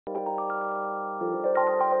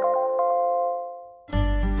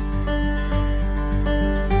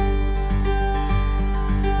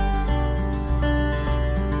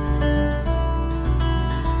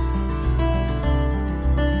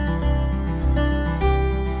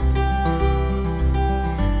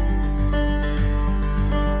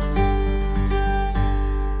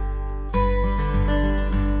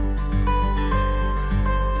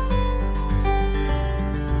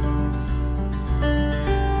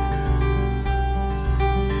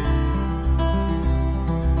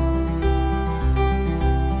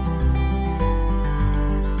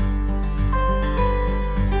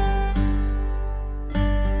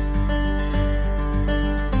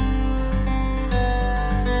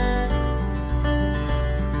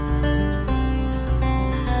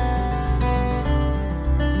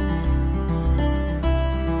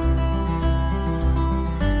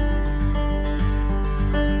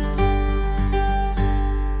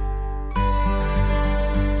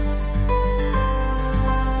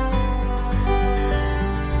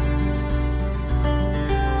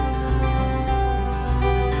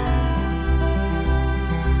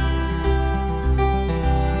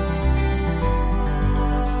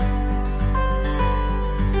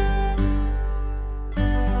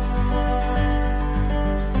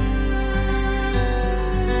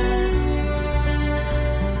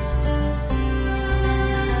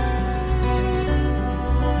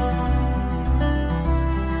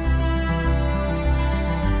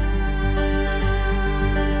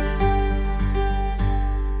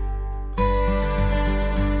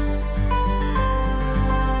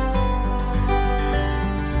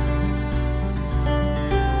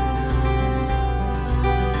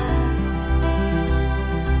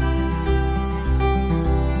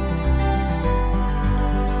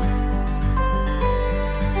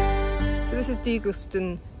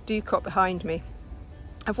Milngavie Doocot behind me.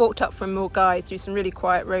 I've walked up from Milngavie through some really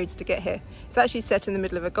quiet roads to get here. It's actually set in the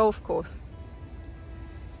middle of a golf course.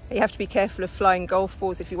 You have to be careful of flying golf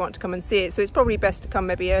balls if you want to come and see it, so it's probably best to come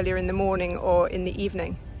maybe earlier in the morning or in the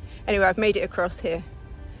evening. Anyway, I've made it across here.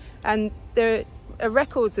 And there are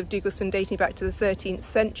records of Doocot dating back to the 13th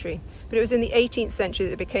century, but it was in the 18th century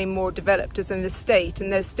that it became more developed as an estate,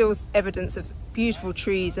 and there's still evidence of beautiful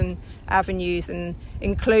trees and avenues and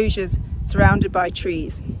enclosures surrounded by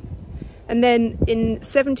trees. And then in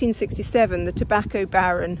 1767, the tobacco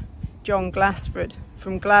baron John Glassford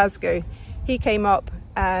from Glasgow, he came up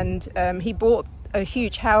and he bought a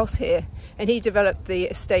huge house here, and he developed the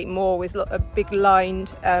estate more with a big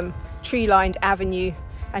lined, tree-lined avenue,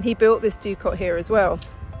 and he built this Doocot here as well.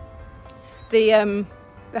 The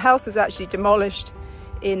house was actually demolished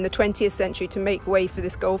in the 20th century to make way for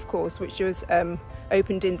this golf course, which was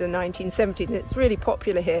opened in the 1970s, and it's really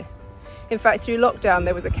popular here. In fact, through lockdown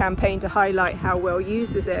there was a campaign to highlight how well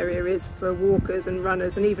used this area is for walkers and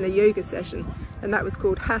runners, and even a yoga session, and that was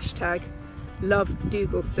called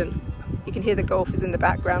 #LoveDoocot. You can hear the golfers in the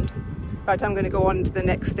background. Right, I'm going to go on to the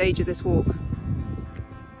next stage of this walk.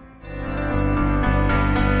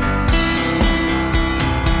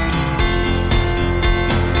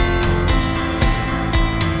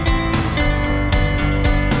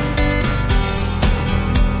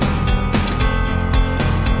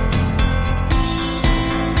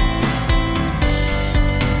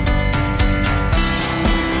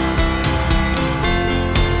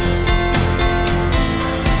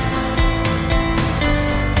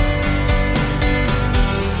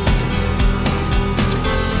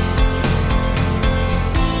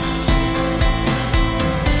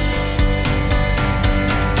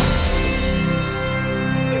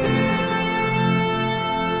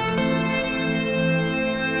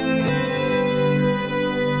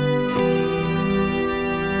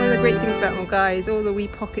 One of the great things about Milngavie is all the wee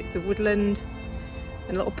pockets of woodland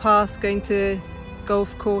and little paths going to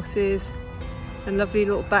golf courses and lovely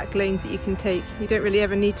little back lanes that you can take. You don't really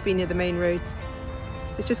ever need to be near the main roads.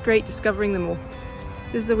 It's just great discovering them all.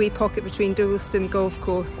 This is a wee pocket between Doocot Golf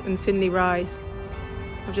Course and Finlay Rise.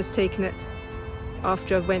 I've just taken it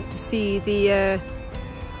after I went to see the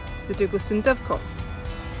Doocot Dovecote.